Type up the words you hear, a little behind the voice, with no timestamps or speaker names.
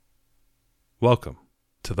Welcome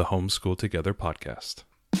to the Homeschool Together podcast.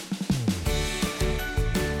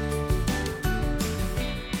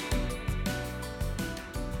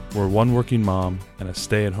 Where one working mom and a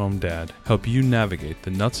stay-at-home dad help you navigate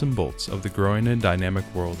the nuts and bolts of the growing and dynamic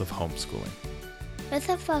world of homeschooling. With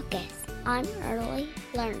a focus on early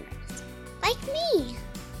learners, like me.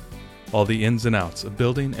 All the ins and outs of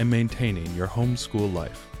building and maintaining your homeschool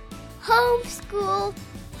life. Homeschool.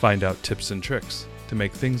 Find out tips and tricks to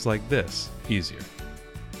make things like this easier.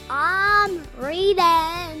 I'm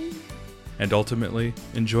reading. And ultimately,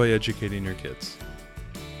 enjoy educating your kids.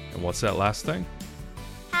 And what's that last thing?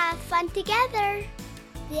 Have fun together.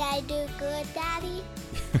 Did I do good, Daddy?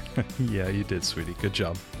 Yeah, you did, sweetie. Good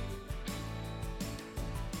job.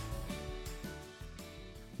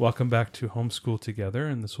 Welcome back to Homeschool Together,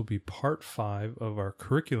 and this will be part 5 of our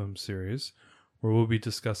curriculum series, where we'll be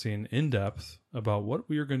discussing in depth about what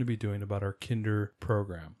we are going to be doing about our Kinder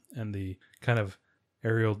program and the kind of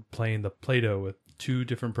Ariel playing the Play-Doh with two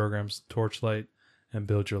different programs, Torchlight and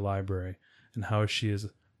Build Your Library, and how she is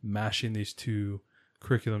mashing these two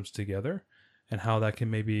curriculums together and how that can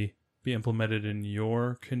maybe be implemented in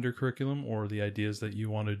your Kinder curriculum or the ideas that you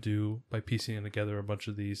want to do by piecing together a bunch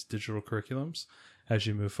of these digital curriculums as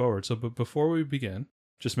you move forward. So, but before we begin,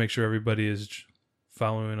 just make sure everybody is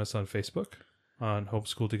following us on Facebook, on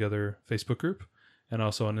Homeschool Together Facebook group, and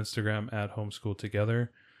also on Instagram at Homeschool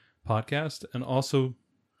Together podcast. And also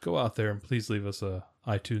go out there and please leave us a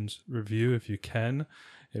iTunes review if you can.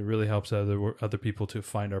 It really helps other people to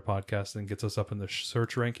find our podcast and gets us up in the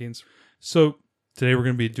search rankings. So today we're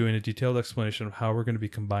going to be doing a detailed explanation of how we're going to be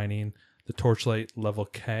combining the Torchlight level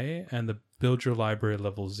K and the Build Your Library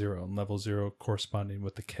level 0, and level 0 corresponding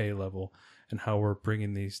with the K level, and how we're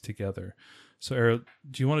bringing these together. So Ariel,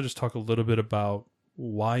 do you want to just talk a little bit about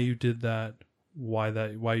why you did that, why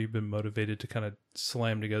you've been motivated to kind of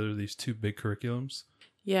slam together these two big curriculums?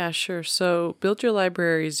 Yeah, sure. So Build Your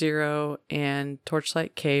Library 0 and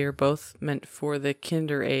Torchlight K are both meant for the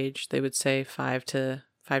Kinder age. They would say 5 to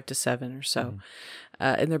 7 or so.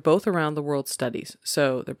 And they're both around the world studies.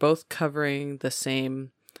 So they're both covering the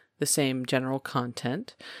same general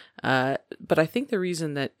content. But I think the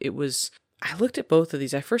reason that I looked at both of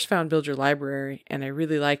these. I first found Build Your Library and I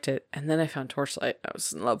really liked it. And then I found Torchlight. I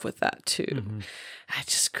was in love with that too. Mm-hmm. I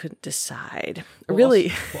just couldn't decide. Well,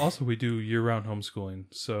 really. Also, we do year-round homeschooling.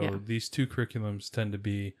 So These two curriculums tend to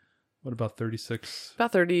be, what, about 36?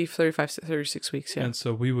 About 30, 35, 36 weeks, yeah. And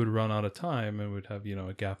so we would run out of time and would have,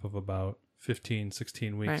 a gap of about 15,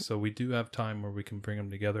 16 weeks. Right. So we do have time where we can bring them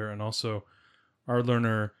together. And also, our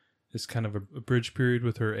learner is kind of a bridge period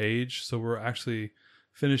with her age. So we're actually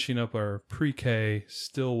finishing up our pre-K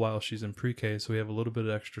still while she's in pre-K. So we have a little bit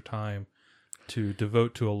of extra time to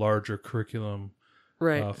devote to a larger curriculum.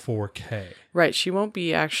 Right. For K. Right. She won't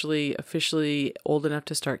be actually officially old enough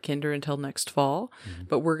to start Kinder until next fall,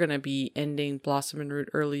 but we're going to be ending Blossom and Root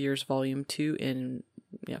Early Years Volume 2 in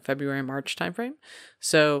February, March timeframe.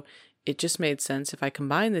 So it just made sense. If I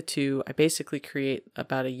combine the two, I basically create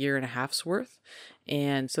about a year and a half's worth.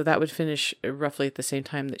 And so that would finish roughly at the same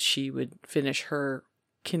time that she would finish her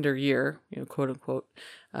Kinder year, quote unquote,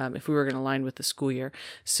 if we were going to align with the school year.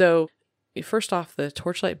 So first off, the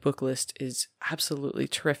Torchlight book list is absolutely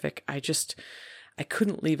terrific. I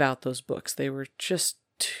couldn't leave out those books. They were just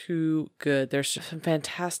too good. There's some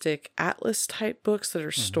fantastic atlas type books that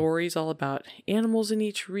are stories all about animals in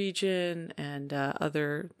each region and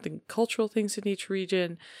other cultural things in each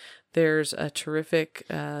region. There's a terrific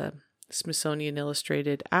Smithsonian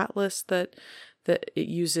Illustrated Atlas that it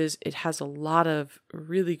uses. It has a lot of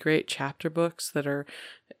really great chapter books that are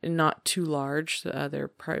not too large. They're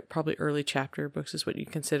probably early chapter books is what you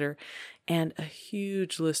consider, and a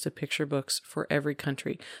huge list of picture books for every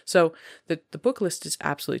country. So the book list is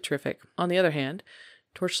absolutely terrific. On the other hand,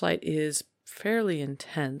 Torchlight is fairly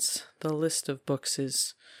intense. The list of books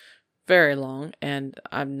is very long, and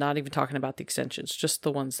I'm not even talking about the extensions, just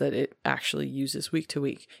the ones that it actually uses week to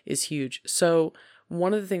week is huge. So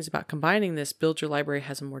one of the things about combining this, Build Your Library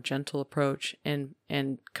has a more gentle approach, and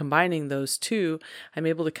combining those two, I'm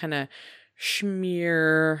able to kind of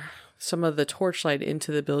smear some of the Torchlight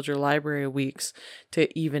into the Build Your Library weeks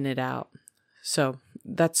to even it out. So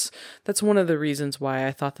that's one of the reasons why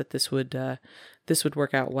I thought that this would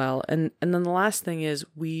work out well. And then the last thing is,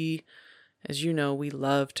 we, as you know, we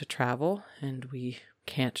love to travel, and we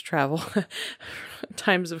can't travel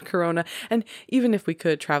times of Corona. And even if we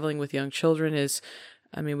could, traveling with young children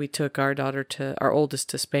we took our oldest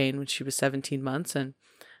to Spain when she was 17 months, and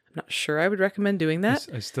I'm not sure I would recommend doing that.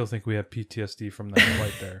 I still think we have PTSD from that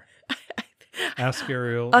flight there. Ask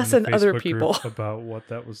Ariel us and other people about what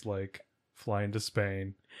that was like, flying to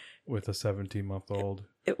Spain with a 17-month-old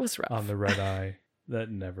It was rough. on the red eye that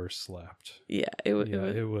never slept. Yeah, it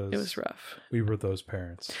was rough. We were those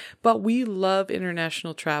parents. But we love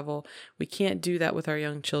international travel. We can't do that with our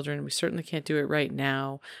young children. We certainly can't do it right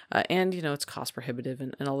now. And, it's cost prohibitive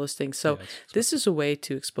and all those things. So this is a way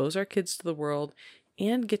to expose our kids to the world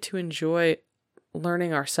and get to enjoy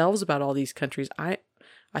learning ourselves about all these countries.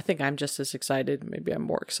 I think I'm just as excited, maybe I'm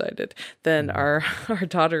more excited than our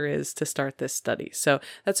daughter is to start this study. So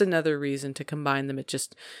that's another reason to combine them. It's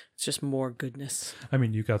just more goodness. I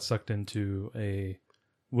mean, you got sucked into a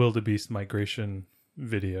wildebeest migration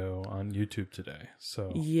video on YouTube today.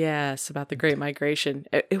 So yes, about the Great Migration.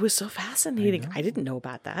 It was so fascinating. I didn't know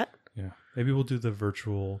about that. Yeah. Maybe we'll do the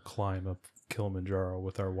virtual climb up Kilimanjaro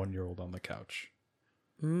with our 1-year-old on the couch.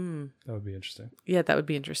 That would be interesting. Yeah, that would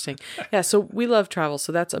be interesting. Yeah, so we love travel.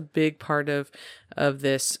 So that's a big part of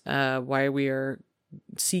this, why we are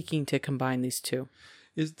seeking to combine these two.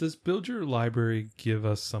 Does Build Your Library give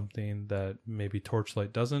us something that maybe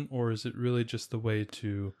Torchlight doesn't, or is it really just the way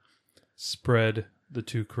to spread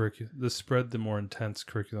the more intense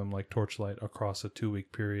curriculum like Torchlight across a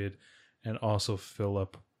 2-week period and also fill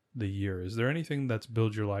up the year? Is there anything that's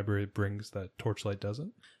Build Your Library brings that Torchlight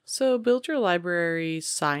doesn't? So Build Your Library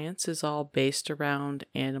science is all based around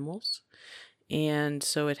animals. And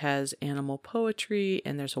so it has animal poetry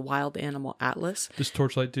and there's a wild animal atlas. Does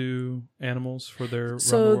Torchlight do animals for their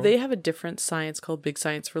So they have a different science called Big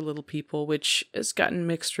Science for Little People, which has gotten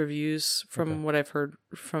mixed reviews from what I've heard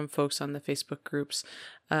from folks on the Facebook groups.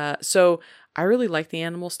 So I really like the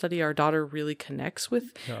animal study. Our daughter really connects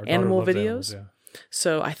with animal videos. Animals,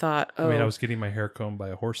 So I thought, I was getting my hair combed by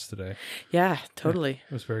a horse today. Yeah, totally.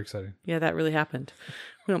 It was very exciting. Yeah, that really happened.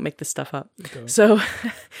 We don't make this stuff up. Okay. So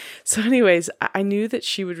anyways, I knew that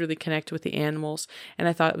she would really connect with the animals. And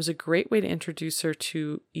I thought it was a great way to introduce her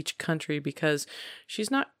to each country because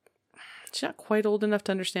she's not quite old enough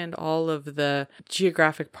to understand all of the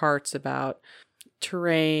geographic parts about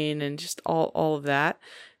terrain and just all of that,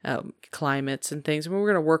 climates and things. I mean,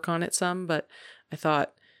 we're going to work on it some, but I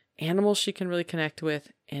thought, animals she can really connect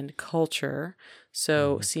with and culture.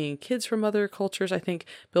 So seeing kids from other cultures, I think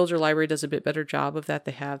Build Your Library does a bit better job of that.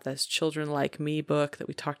 They have this Children Like Me book that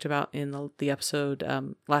we talked about in the episode,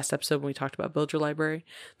 last episode when we talked about Build Your Library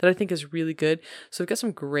that I think is really good. So we've got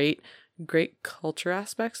some great culture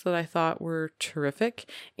aspects that I thought were terrific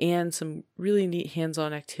and some really neat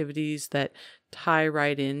hands-on activities that tie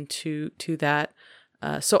right into that.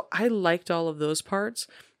 So I liked all of those parts.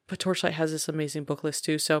 But Torchlight has this amazing book list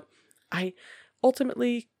too. So I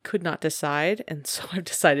ultimately could not decide. And so I've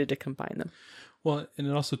decided to combine them. Well, and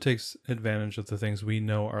it also takes advantage of the things we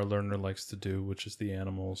know our learner likes to do, which is the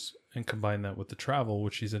animals, and combine that with the travel,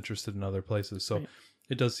 which she's interested in other places. So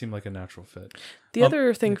It does seem like a natural fit. The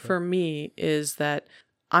other thing for me is that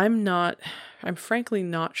I'm frankly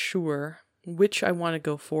not sure which I want to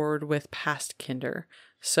go forward with past kinder.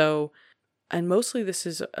 So... And mostly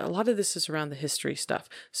a lot of this is around the history stuff.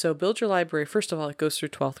 So Build Your Library, first of all, it goes through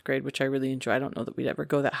 12th grade, which I really enjoy. I don't know that we'd ever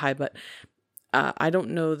go that high, but I don't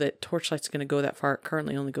know that Torchlight's going to go that far. It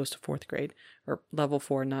currently only goes to 4th grade or level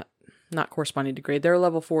 4, not corresponding to grade. Their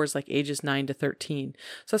level 4 is like ages 9 to 13.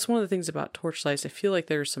 So that's one of the things about Torchlight. I feel like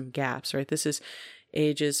there's some gaps, right? This is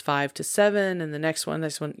ages 5 to 7, and the next one,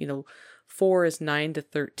 4 is 9 to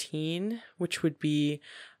 13, which would be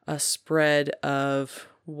a spread of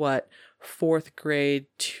 4th grade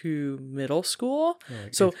to middle school.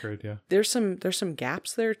 So 8th grade, yeah. There's some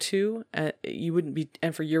gaps there too. You wouldn't be,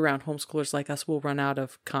 and for year-round homeschoolers like us, we'll run out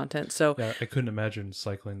of content. So yeah, I couldn't imagine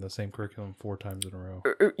cycling the same curriculum 4 times in a row.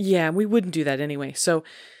 Yeah, we wouldn't do that anyway. So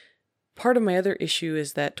part of my other issue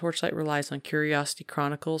is that Torchlight relies on Curiosity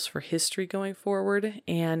Chronicles for history going forward,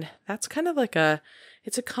 and that's kind of like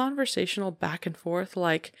it's a conversational back and forth,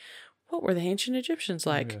 like, what were the ancient Egyptians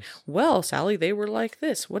like? Yes. Well, Sally, they were like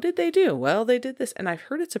this. What did they do? Well, they did this. And I've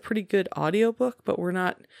heard it's a pretty good audiobook, but we're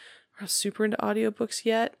not super into audiobooks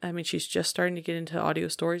yet. I mean, she's just starting to get into audio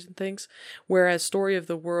stories and things. Whereas Story of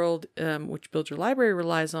the World, which Build Your Library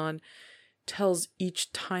relies on, tells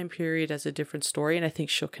each time period as a different story, and I think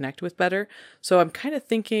she'll connect with better. So I'm kind of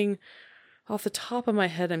thinking, off the top of my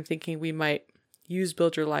head, I'm thinking we might use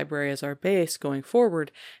Build Your Library as our base going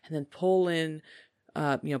forward, and then pull in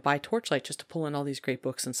buy Torchlight just to pull in all these great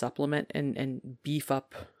books and supplement and beef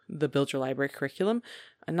up the Build Your Library curriculum.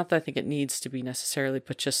 And not that I think it needs to be necessarily,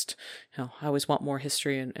 but just, I always want more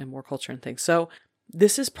history and more culture and things. So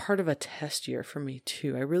this is part of a test year for me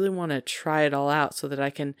too. I really want to try it all out so that I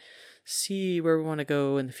can see where we want to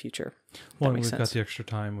go in the future. Well, we've got the extra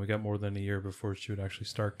time. We got more than a year before she would actually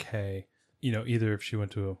start K, either if she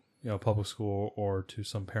went to a public school or to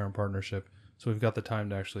some parent partnership. So we've got the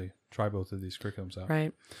time to actually try both of these curriculums out.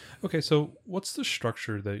 Right. Okay, so what's the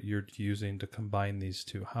structure that you're using to combine these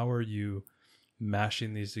two? How are you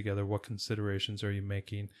mashing these together? What considerations are you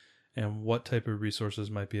making? And what type of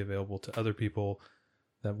resources might be available to other people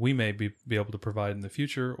that we may be able to provide in the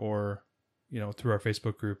future, or, through our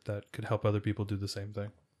Facebook group that could help other people do the same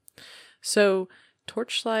thing? So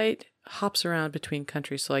Torchlight hops around between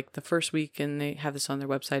countries. So like the first week, and they have this on their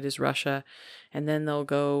website, is Russia, and then they'll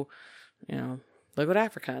go, they'll go to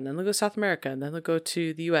Africa, and then they'll go to South America, and then they'll go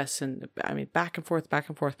to the US, and back and forth, back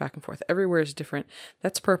and forth, back and forth. Everywhere is different.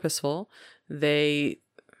 That's purposeful. They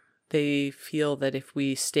feel that if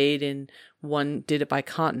we stayed in one, did it by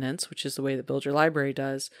continents, which is the way that Build Your Library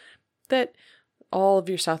does, that all of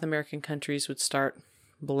your South American countries would start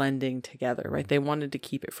blending together, right? They wanted to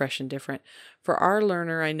keep it fresh and different. For our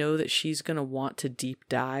learner, I know that she's going to want to deep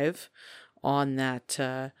dive on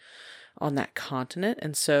that continent.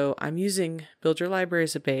 And so I'm using Build Your Library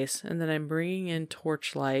as a base, and then I'm bringing in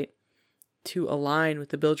Torchlight to align with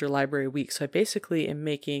the Build Your Library week. So I basically am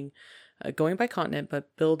making, going by continent,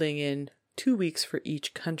 but building in 2 weeks for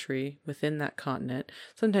each country within that continent.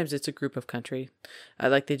 Sometimes it's a group of country,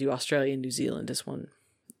 like they do Australia and New Zealand as one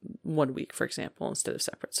week, for example, instead of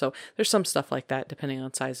separate. So there's some stuff like that depending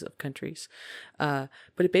on size of countries. But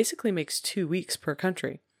it basically makes 2 weeks per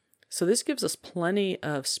country. So this gives us plenty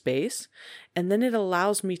of space, and then it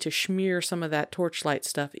allows me to smear some of that Torchlight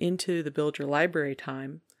stuff into the Build Your Library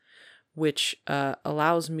time, which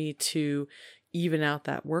allows me to even out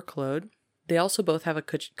that workload. They also both have a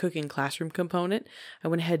cooking classroom component. I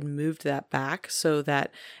went ahead and moved that back so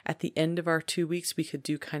that at the end of our 2 weeks, we could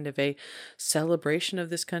do kind of a celebration of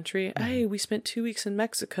this country. Hey, we spent 2 weeks in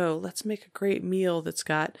Mexico. Let's make a great meal that's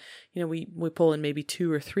got, we pull in maybe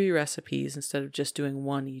 2 or 3 recipes instead of just doing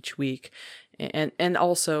one each week. And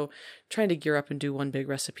also trying to gear up and do one big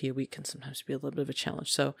recipe a week can sometimes be a little bit of a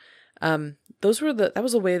challenge. So that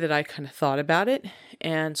was the way that I kind of thought about it.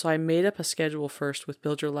 And so I made up a schedule first with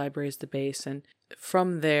Build Your Library as the base. And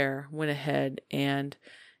from there went ahead and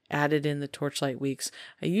added in the Torchlight weeks.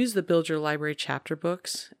 I used the Build Your Library chapter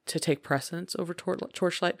books to take precedence over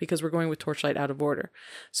Torchlight because we're going with Torchlight out of order.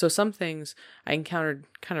 So some things I encountered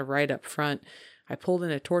kind of right up front. I pulled in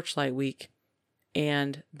a Torchlight week,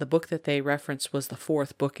 and the book that they referenced was the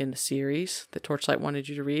 4th book in the series that Torchlight wanted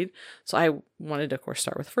you to read. So I wanted to, of course,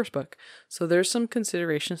 start with the first book. So there's some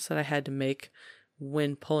considerations that I had to make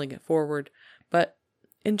when pulling it forward. But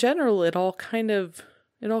in general, it all kind of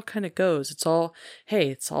goes. It's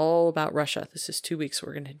all about Russia. This is 2 weeks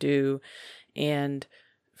we're going to do. And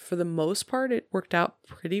for the most part, it worked out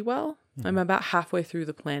pretty well. Mm-hmm. I'm about halfway through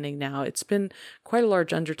the planning now. It's been quite a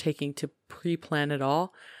large undertaking to pre-plan it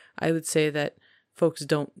all. I would say that folks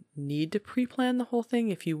don't need to pre-plan the whole thing.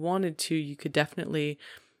 If you wanted to, you could definitely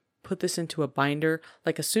put this into a binder,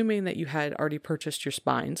 like assuming that you had already purchased your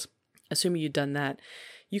spines, assuming you'd done that,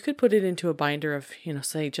 you could put it into a binder of,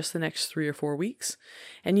 say just the next 3 or 4 weeks,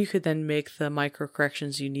 and you could then make the micro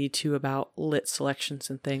corrections you need to about lit selections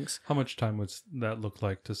and things. How much time would that look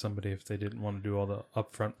like to somebody if they didn't want to do all the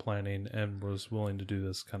upfront planning and was willing to do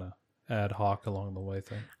this kind of ad hoc along the way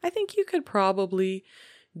thing? I think you could probably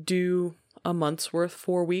do a month's worth,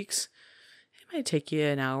 4 weeks. It might take you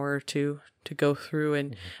an hour or two to go through,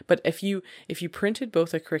 and but if you printed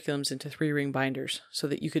both the curriculums into 3-ring binders so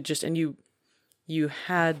that you could just, and you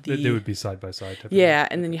had the, they would be side by side typically. Yeah,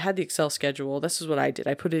 and then you had the Excel schedule. This is what I did.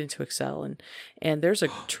 I put it into Excel, and there's a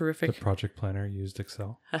terrific the project planner used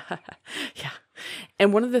Excel. Yeah.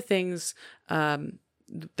 And one of the things,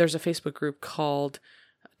 there's a Facebook group called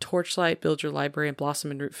Torchlight, Build Your Library, and Blossom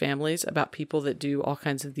and Root Families about people that do all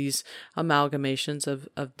kinds of these amalgamations of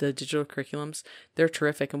the digital curriculums. They're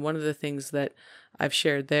terrific. And one of the things that I've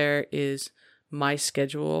shared there is my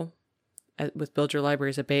schedule with Build Your Library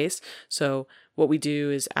as a base. So what we do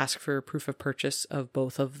is ask for proof of purchase of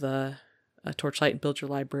both of the Torchlight and Build Your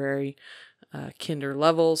Library kinder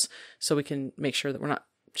levels, so we can make sure that we're not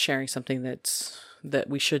sharing something that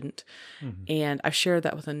we shouldn't. Mm-hmm. And I've shared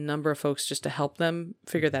that with a number of folks just to help them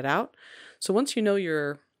figure that out. So once you know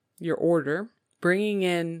your order, bringing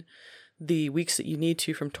in the weeks that you need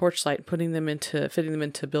to from Torchlight, fitting them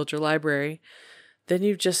into Build Your Library, then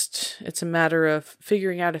it's a matter of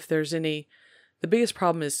figuring out if there's any. The biggest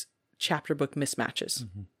problem is chapter book mismatches.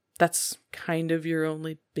 Mm-hmm. That's kind of your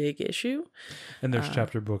only big issue. And there's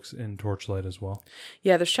chapter books in Torchlight as well.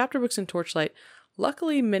 Yeah, there's chapter books in Torchlight.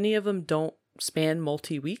 Luckily, many of them don't span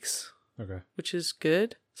multi-weeks, okay, which is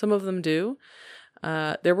good. Some of them do.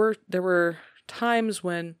 There were times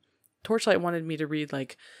when Torchlight wanted me to read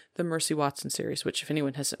like the Mercy Watson series, which if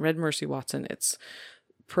anyone hasn't read Mercy Watson, it's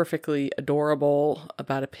perfectly adorable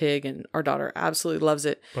about a pig, and our daughter absolutely loves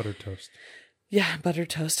it. Butter toast. Yeah, butter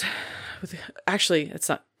toast. Actually, it's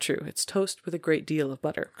not true. It's toast with a great deal of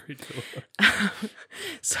butter. Great deal of butter.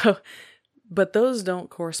 So, but those don't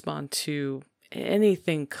correspond to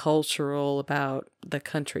anything cultural about the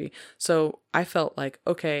country. So I felt like,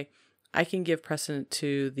 okay, I can give precedent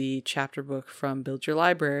to the chapter book from Build Your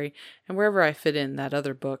Library, and wherever I fit in that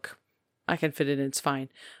other book, I can fit it in, it's fine.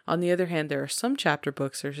 On the other hand, there are some chapter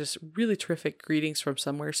books, there's this really terrific Greetings from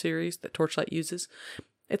Somewhere series that Torchlight uses.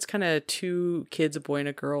 It's kind of 2 kids, a boy and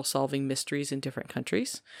a girl, solving mysteries in different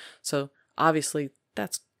countries. So obviously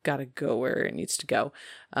that's got to go where it needs to go.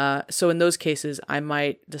 So in those cases, I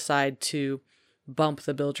might decide to bump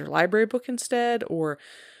the Build Your Library book instead, or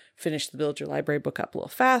finish the Build Your Library book up a little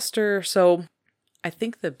faster. So I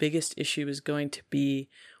think the biggest issue is going to be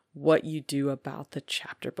what you do about the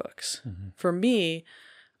chapter books. Mm-hmm. For me,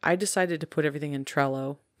 I decided to put everything in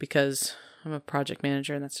Trello because I'm a project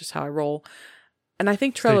manager and that's just how I roll. And I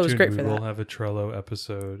think Trello is great for that. We will have a Trello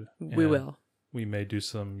episode. We will. We may do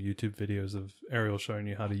some YouTube videos of Ariel showing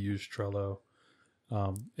you how to use Trello.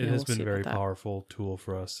 It has been a very powerful tool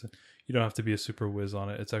for us. You don't have to be a super whiz on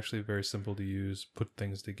it. It's actually very simple to use, put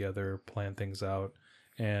things together, plan things out.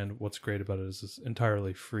 And what's great about it is it's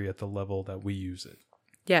entirely free at the level that we use it.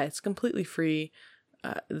 Yeah, it's completely free.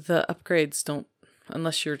 The upgrades don't,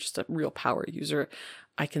 unless you're just a real power user.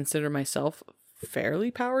 I consider myself fairly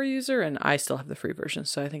power user and I still have the free version,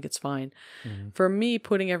 so I think it's fine. Mm-hmm. For me,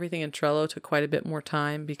 putting everything in Trello took quite a bit more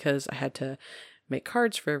time because I had to make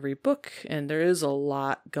cards for every book, and there is a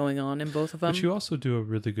lot going on in both of them. But you also do a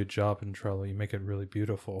really good job in Trello. You make it really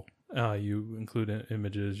beautiful. You include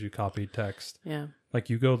images, you copy text. Yeah. Like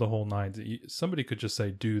you go the whole nine. Somebody could just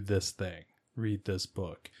say, do this thing, read this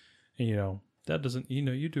book. And, that doesn't,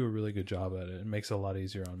 you do a really good job at it. It makes it a lot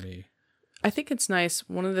easier on me. I think it's nice.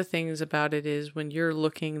 One of the things about it is when you're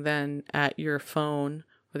looking then at your phone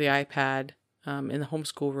or the iPad in the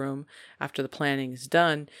homeschool room after the planning is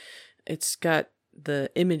done, it's got the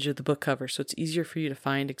image of the book cover, so it's easier for you to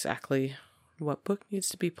find exactly what book needs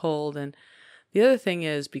to be pulled. And the other thing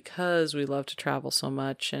is, because we love to travel so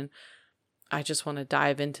much and I just want to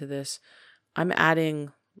dive into this, I'm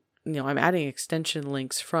adding extension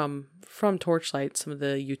links from Torchlight, some of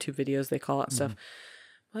the YouTube videos they call out stuff.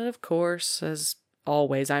 But of course, as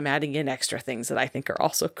always, I'm adding in extra things that I think are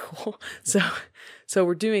also cool. So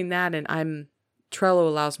we're doing that, and Trello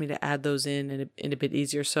allows me to add those in a bit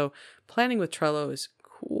easier. So planning with Trello is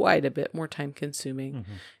quite a bit more time consuming.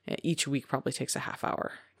 Mm-hmm. Each week probably takes a half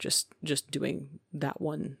hour just doing that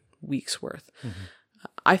 1 week's worth. Mm-hmm.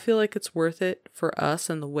 I feel like it's worth it for us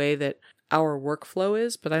and the way that our workflow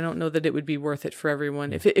is, but I don't know that it would be worth it for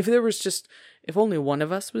everyone. If only one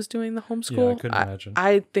of us was doing the homeschool, yeah, I couldn't imagine.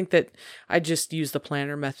 I think that I'd just use the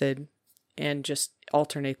planner method and just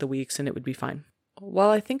alternate the weeks and it would be fine. While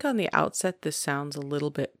I think on the outset this sounds a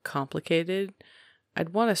little bit complicated,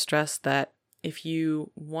 I'd want to stress that if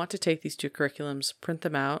you want to take these 2 curriculums, print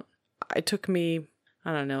them out. It took me,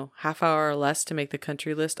 I don't know, half hour or less to make the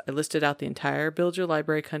country list. I listed out the entire Build Your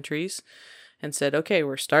Library countries and said, okay,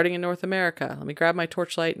 we're starting in North America. Let me grab my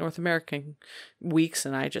Torchlight North American weeks,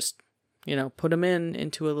 and I just, put them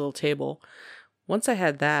into a little table. Once I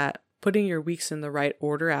had that, putting your weeks in the right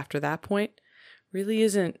order after that point really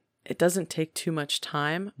it doesn't take too much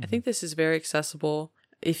time. Mm-hmm. I think this is very accessible.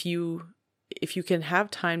 If you can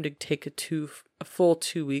have time to take a full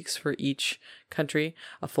 2 weeks for each country,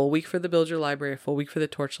 a full week for the Build Your Library, a full week for the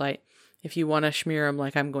Torchlight. If you want to smear them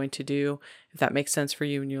like I'm going to do, if that makes sense for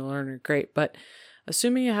you and your learner, great. But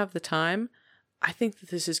assuming you have the time, I think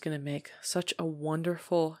that this is going to make such a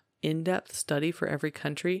wonderful in-depth study for every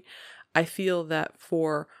country. I feel that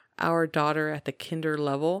for our daughter at the kinder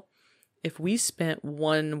level, if we spent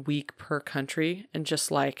 1 week per country and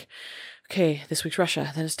just like, okay, this week's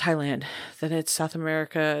Russia, then it's Thailand, then it's South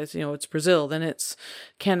America, it's Brazil, then it's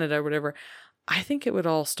Canada, whatever, I think it would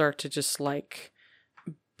all start to just like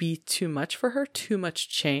be too much for her, too much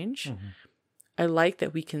change. Mm-hmm. I like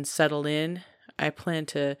that we can settle in. I plan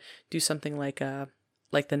to do something like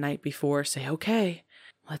the night before, say, okay,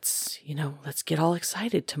 let's get all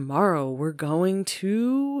excited. Tomorrow we're going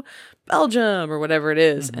to Belgium or whatever it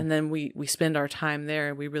is. Mm-hmm. And then we spend our time there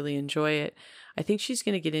and we really enjoy it. I think she's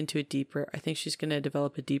going to get into it deeper. I think she's going to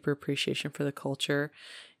develop a deeper appreciation for the culture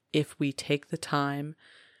if we take the time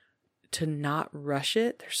to not rush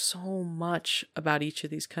it. There's so much about each of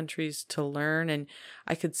these countries to learn. And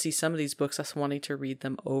I could see some of these books us wanting to read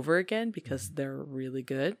them over again because they're really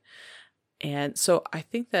good. And so I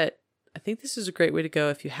think this is a great way to go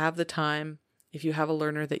if you have the time, if you have a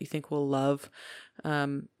learner that you think will love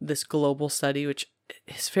this global study, which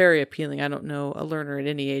is very appealing. I don't know a learner at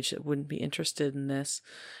any age that wouldn't be interested in this.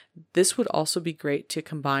 This would also be great to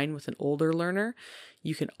combine with an older learner.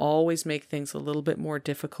 You can always make things a little bit more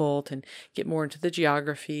difficult and get more into the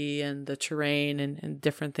geography and the terrain and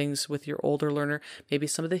different things with your older learner, maybe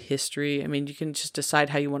some of the history. I mean, you can just decide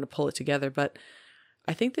how you want to pull it together, but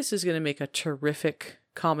I think this is going to make a terrific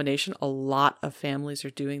combination. A lot of families are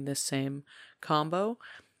doing this same combo.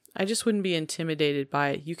 I just wouldn't be intimidated by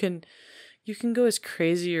it. You can go as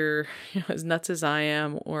crazy or as nuts as I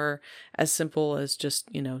am, or as simple as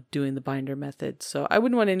just, doing the binder method. So I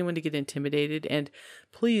wouldn't want anyone to get intimidated. And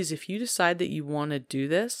please, if you decide that you want to do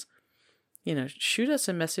this, shoot us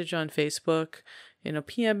a message on Facebook,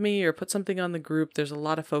 PM me or put something on the group. There's a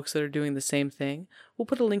lot of folks that are doing the same thing. We'll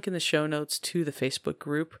put a link in the show notes to the Facebook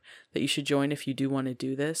group that you should join if you do want to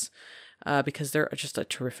do this, because they're just a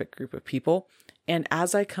terrific group of people. And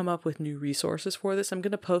as I come up with new resources for this, I'm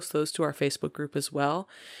going to post those to our Facebook group as well.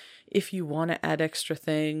 If you want to add extra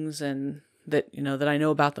things and that, that I know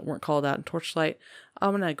about that weren't called out in Torchlight,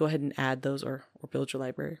 I'm going to go ahead and add those or build your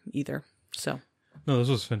library either. So. No, this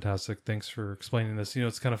was fantastic. Thanks for explaining this.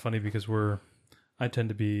 It's kind of funny because I tend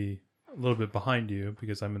to be a little bit behind you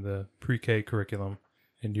because I'm in the pre-K curriculum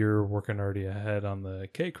and you're working already ahead on the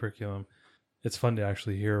K curriculum. It's fun to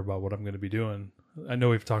actually hear about what I'm going to be doing. I know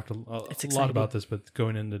we've talked a lot about this, but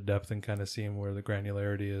going into depth and kind of seeing where the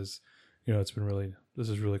granularity is, this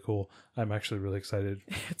is really cool. I'm actually really excited.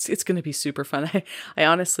 It's going to be super fun. I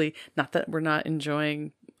honestly, not that we're not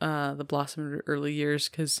enjoying the Blossom early years,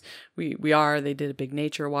 because we are. They did a big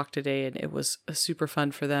nature walk today, and it was super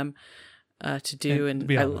fun for them to do. And to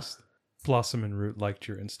be honest, Blossom and Root liked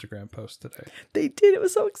your Instagram post today. They did. It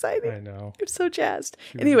was so exciting. I know. I'm so jazzed.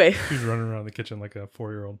 She was running around the kitchen like a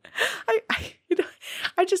 4-year-old.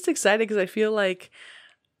 I'm just excited because I feel like,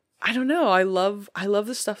 I don't know. I love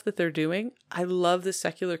the stuff that they're doing. I love the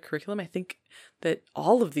secular curriculum. I think that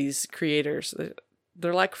all of these creators,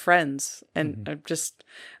 they're like friends, and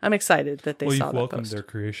I'm excited that they saw that post. Well, you've welcomed their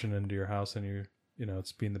creation into your house, and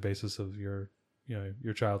it's being the basis of your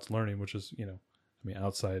child's learning, which is,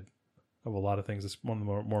 outside of a lot of things, it's one of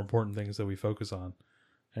the more important things that we focus on.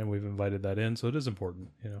 And we've invited that in, so it is important,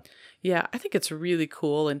 Yeah, I think it's really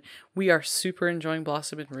cool, and we are super enjoying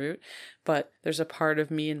Blossom and Root, but there's a part of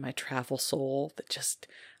me and my travel soul that just,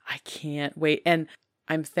 I can't wait. And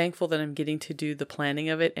I'm thankful that I'm getting to do the planning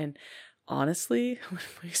of it. And honestly, when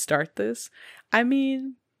we start this,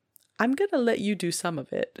 I'm going to let you do some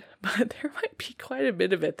of it, but there might be quite a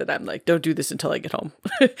bit of it that I'm like, don't do this until I get home,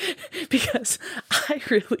 because I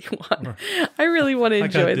really want to enjoy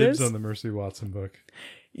this. I got dibs on the Mercy Watson book.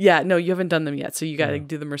 Yeah, no, you haven't done them yet, so you got to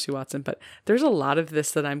do the Mercy Watson. But there's a lot of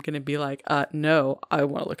this that I'm going to be like, no, I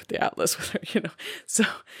want to look at the atlas with her, So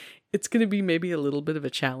it's going to be maybe a little bit of a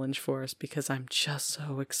challenge for us, because I'm just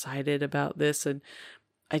so excited about this. And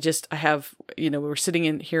I have, we're sitting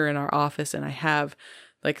in here in our office, and I have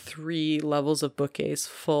like 3 levels of bookcase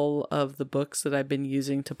full of the books that I've been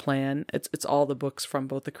using to plan. It's all the books from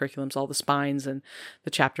both the curriculums, all the spines and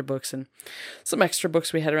the chapter books, and some extra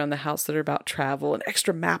books we had around the house that are about travel, and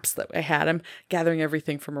extra maps that I had. I'm gathering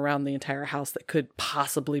everything from around the entire house that could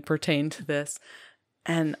possibly pertain to this.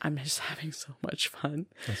 And I'm just having so much fun.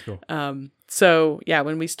 That's cool. So yeah,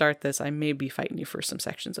 when we start this, I may be fighting you for some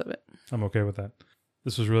sections of it. I'm okay with that.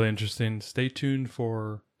 This was really interesting. Stay tuned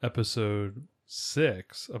for episode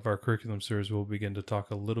 6 of our curriculum series. We'll begin to talk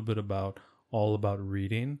a little bit about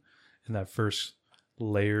reading and that first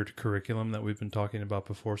layered curriculum that we've been talking about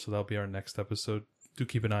before. So that'll be our next episode. Do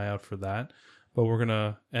keep an eye out for that. But we're going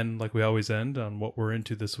to end like we always end on what we're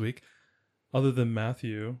into this week. Other than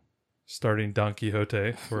Matthew starting Don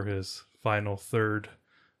Quixote for his final 3rd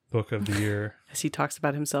book of the year. As he talks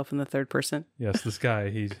about himself in the 3rd person. Yes, this guy,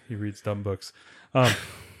 he reads dumb books.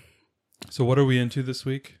 So what are we into this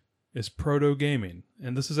week? Is proto gaming.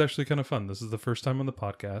 And this is actually kind of fun. This is the first time on the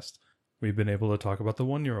podcast we've been able to talk about the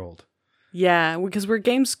 1-year-old. Yeah, because we're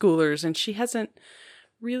game schoolers, and she hasn't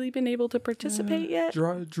really been able to participate yet.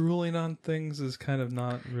 Drooling on things is kind of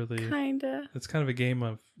not really... Kinda. It's kind of a game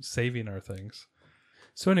of saving our things.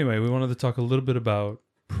 So anyway, we wanted to talk a little bit about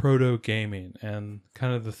proto gaming and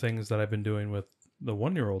kind of the things that I've been doing with the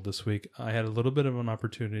 1-year-old this week. I had a little bit of an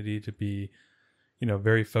opportunity to be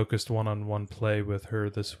very focused one-on-one play with her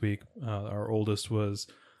this week. Our oldest was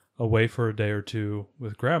away for a day or two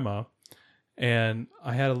with grandma, and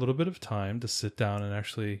I had a little bit of time to sit down and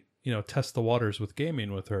actually, test the waters with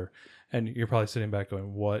gaming with her. And you're probably sitting back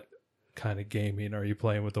going, what kind of gaming are you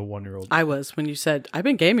playing with a 1-year-old? I was, when you said, I've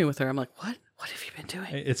been gaming with her. I'm like, what? What have you been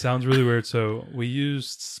doing? It sounds really weird. So we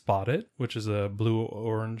used Spot It, which is a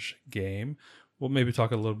blue-orange game we'll maybe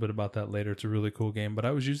talk a little bit about that later. It's a really cool game, but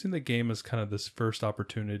I was using the game as kind of this first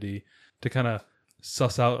opportunity to kind of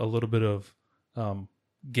suss out a little bit of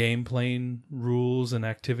game playing rules and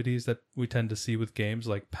activities that we tend to see with games,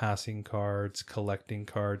 like passing cards, collecting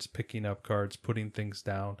cards, picking up cards, putting things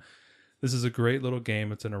down. This is a great little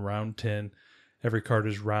game. It's in a round tin. Every card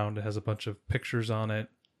is round. It has a bunch of pictures on it.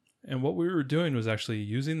 And what we were doing was actually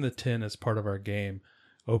using the tin as part of our game,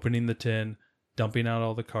 opening the tin, dumping out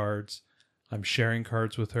all the cards. I'm sharing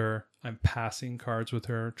cards with her. I'm passing cards with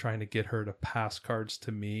her, trying to get her to pass cards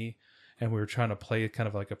to me. And we were trying to play kind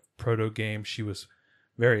of like a proto game. She was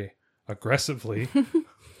very aggressively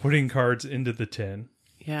putting cards into the tin.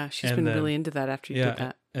 Yeah, she's been really into that after you did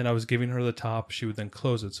that. And I was giving her the top. She would then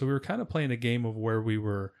close it. So we were kind of playing a game of where we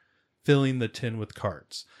were filling the tin with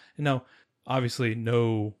cards. And now, obviously,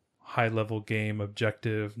 no high-level game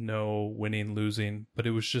objective, no winning, losing, but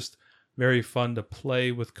it was just very fun to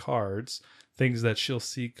play with cards, things that she'll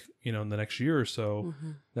seek, in the next year or so,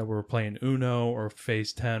 that we're playing Uno or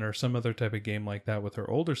Phase 10 or some other type of game like that with her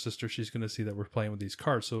older sister. She's going to see that we're playing with these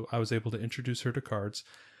cards. So I was able to introduce her to cards.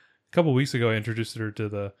 A couple of weeks ago, I introduced her to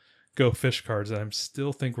the Go Fish cards, and I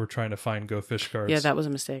still think we're trying to find Go Fish cards. Yeah, that was a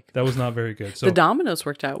mistake. That was not very good. So the dominoes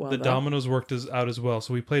worked out well. The dominoes worked out as well.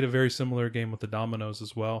 So we played a very similar game with the dominoes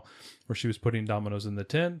as well, where she was putting dominoes in the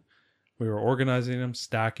tin. We were organizing them,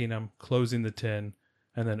 stacking them, closing the tin,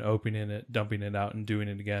 and then opening it, dumping it out, and doing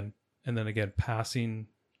it again. And then again, passing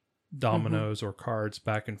dominoes or cards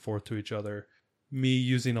back and forth to each other. Me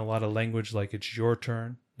using a lot of language like, it's your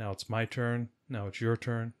turn, now it's my turn, now it's your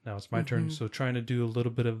turn, now it's my turn. So trying to do a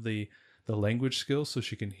little bit of the language skills so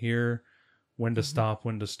she can hear when to stop,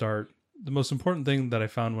 when to start. The most important thing that I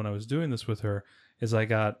found when I was doing this with her is I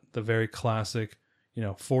got the very classic,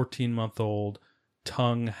 14-month-old,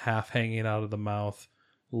 tongue half hanging out of the mouth,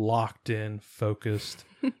 locked in, focused,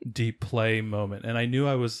 deep play moment. And I knew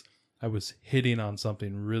I was hitting on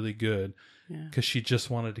something really good. Because she just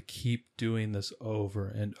wanted to keep doing this over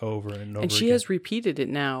and over and over. And she has repeated it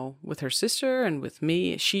now with her sister and with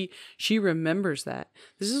me. She remembers that.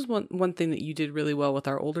 This is one thing that you did really well with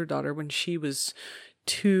our older daughter when she was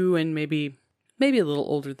 2 and maybe a little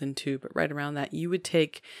older than 2, but right around that. You would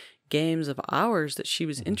take games of ours that she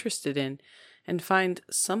was interested in and find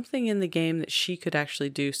something in the game that she could actually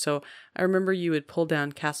do. So I remember you would pull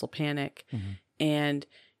down Castle Panic and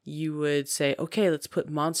you would say, okay, let's put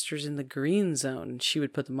monsters in the green zone. And she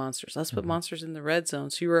would put the monsters. Let's put monsters in the red zone.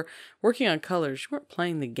 So you were working on colors. You weren't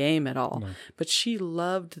playing the game at all. No. But she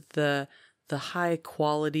loved the high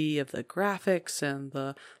quality of the graphics and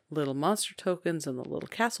the little monster tokens and the little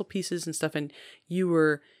castle pieces and stuff. And you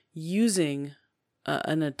were using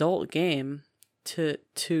an adult game to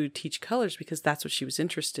teach colors because that's what she was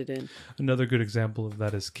interested in. Another good example of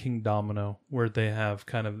that is King Domino, where they have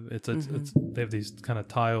kind of they have these kind of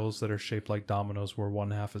tiles that are shaped like dominoes, where one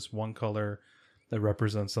half is one color that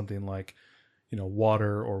represents something like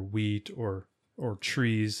water or wheat or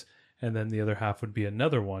trees, and then the other half would be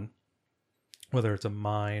another one, whether it's a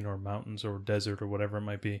mine or mountains or desert or whatever it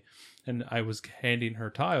might be. And I was handing her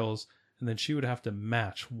tiles, and then she would have to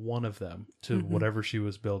match one of them to whatever she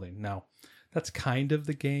was building. Now, that's kind of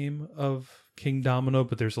the game of King Domino,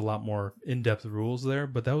 but there's a lot more in-depth rules there.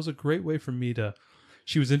 But that was a great way for me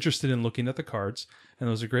she was interested in looking at the cards, and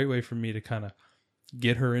it was a great way for me to kind of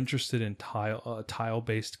get her interested in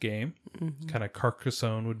tile-based game. Kind of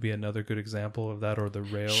Carcassonne would be another good example of that, or the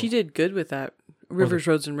rail. She did good with that. Rivers,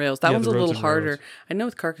 Roads, and Rails. That one's a little harder. I know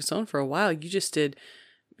with Carcassonne for a while, you just did...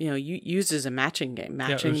 you used as a matching game,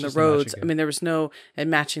 matching the roads. I mean, there was and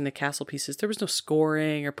matching the castle pieces. There was no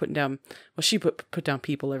scoring or putting down. Well, she put down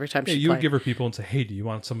people every time she played. You would give her people and say, "Hey, do you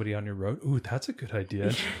want somebody on your road?" Ooh, that's a good idea.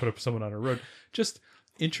 And she put up someone on her road. Just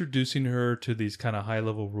introducing her to these kind of high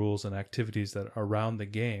level rules and activities that are around the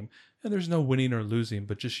game. And there's no winning or losing,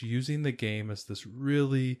 but just using the game as this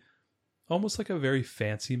really, almost like a very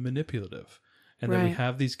fancy manipulative. And then we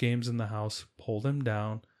have these games in the house. Pull them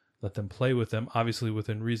down. Let them play with them. Obviously,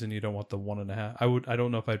 within reason, you don't want the 1.5. I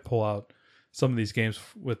don't know if I'd pull out some of these games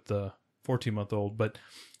with the 14-month-old, but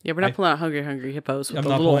yeah, we're not pulling out Hungry Hippos. I'm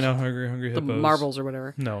not pulling out Hungry Hippos. The marbles or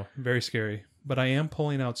whatever. No, very scary. But I am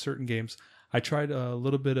pulling out certain games. I tried a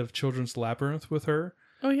little bit of Children's Labyrinth with her.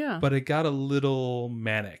 Oh yeah. But it got a little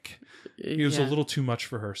manic. It was a little too much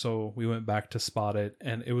for her, so we went back to Spot It,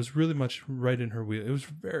 and it was really much right in her wheel. It was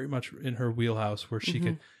very much in her wheelhouse, where she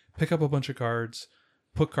could pick up a bunch of cards,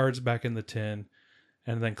 put cards back in the tin,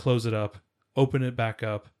 and then close it up, open it back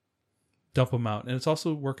up, dump them out. And it's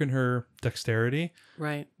also working her dexterity,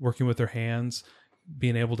 right? Working with her hands,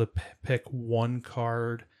 being able to pick one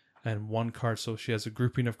card and one card. So she has a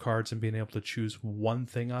grouping of cards and being able to choose one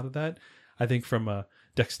thing out of that. I think from a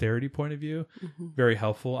dexterity point of view, very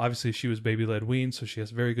helpful. Obviously, she was baby-led weaned, so she has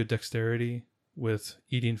very good dexterity with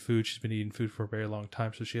eating food. She's been eating food for a very long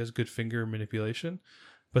time, so she has good finger manipulation.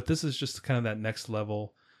 But this is just kind of that next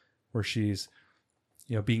level where she's,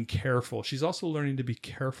 being careful. She's also learning to be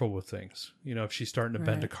careful with things. If she's starting to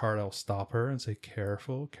bend a card, I'll stop her and say,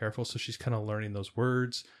 careful, careful. So she's kind of learning those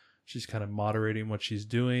words. She's kind of moderating what she's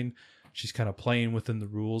doing. She's kind of playing within the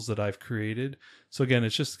rules that I've created. So again,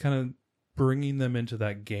 it's just kind of bringing them into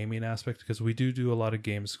that gaming aspect, because we do a lot of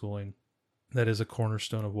game schooling. That is a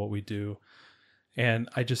cornerstone of what we do. And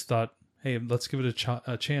I just thought, hey, let's give it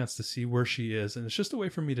a chance to see where she is. And it's just a way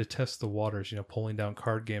for me to test the waters, pulling down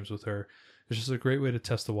card games with her. It's just a great way to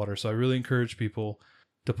test the water. So I really encourage people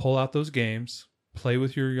to pull out those games, play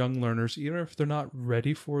with your young learners, even if they're not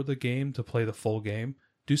ready for the game to play the full game.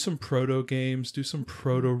 Do some proto games, do some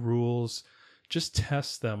proto rules. Just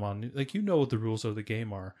test them on, what the rules of the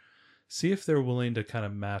game are. See if they're willing to kind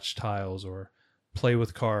of match tiles or play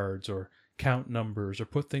with cards or count numbers or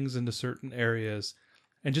put things into certain areas,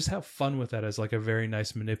 and just have fun with that as a very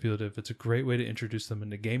nice manipulative. It's a great way to introduce them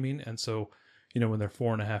into gaming. And so, when they're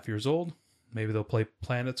 4.5 years old, maybe they'll play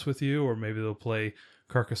Planets with you, or maybe they'll play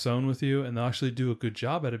Carcassonne with you, and they'll actually do a good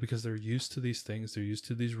job at it because they're used to these things. They're used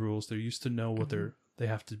to these rules. They're used to know what they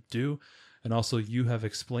have to do. And also you have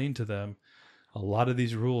explained to them a lot of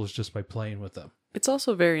these rules just by playing with them. It's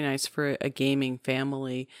also very nice for a gaming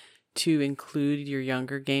family to include your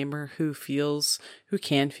younger gamer who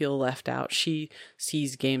can feel left out. She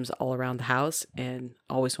sees games all around the house and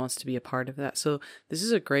always wants to be a part of that. So this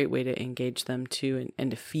is a great way to engage them too,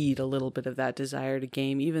 and to feed a little bit of that desire to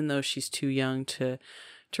game, even though she's too young to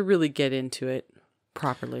really get into it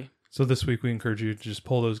properly. So this week we encourage you to just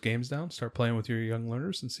pull those games down, start playing with your young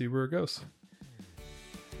learners, and see where it goes.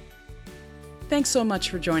 Thanks so much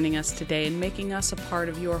for joining us today and making us a part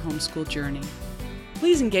of your homeschool journey.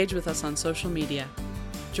 Please engage with us on social media.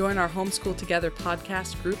 Join our Homeschool Together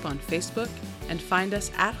podcast group on Facebook and find us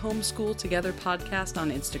at Homeschool Together Podcast on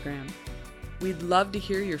Instagram. We'd love to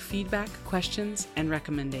hear your feedback, questions, and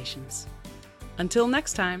recommendations. Until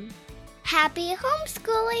next time, happy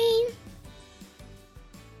homeschooling!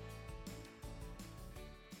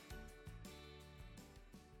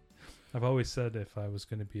 I've always said if I was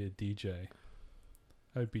going to be a DJ,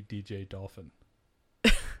 I would be DJ Dolphin.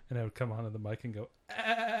 And I would come onto the mic and go,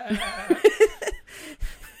 ah.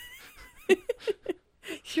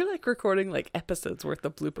 You're recording episodes worth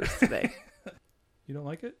of bloopers today. You don't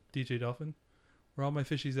like it? DJ Dolphin? Where all my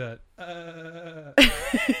fishies at?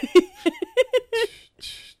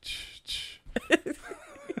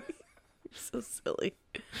 You're so silly.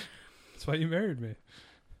 That's why you married me.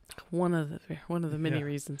 One of the many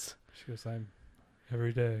reasons. She goes,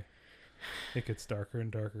 every day it gets darker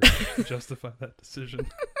and darker to justify that decision.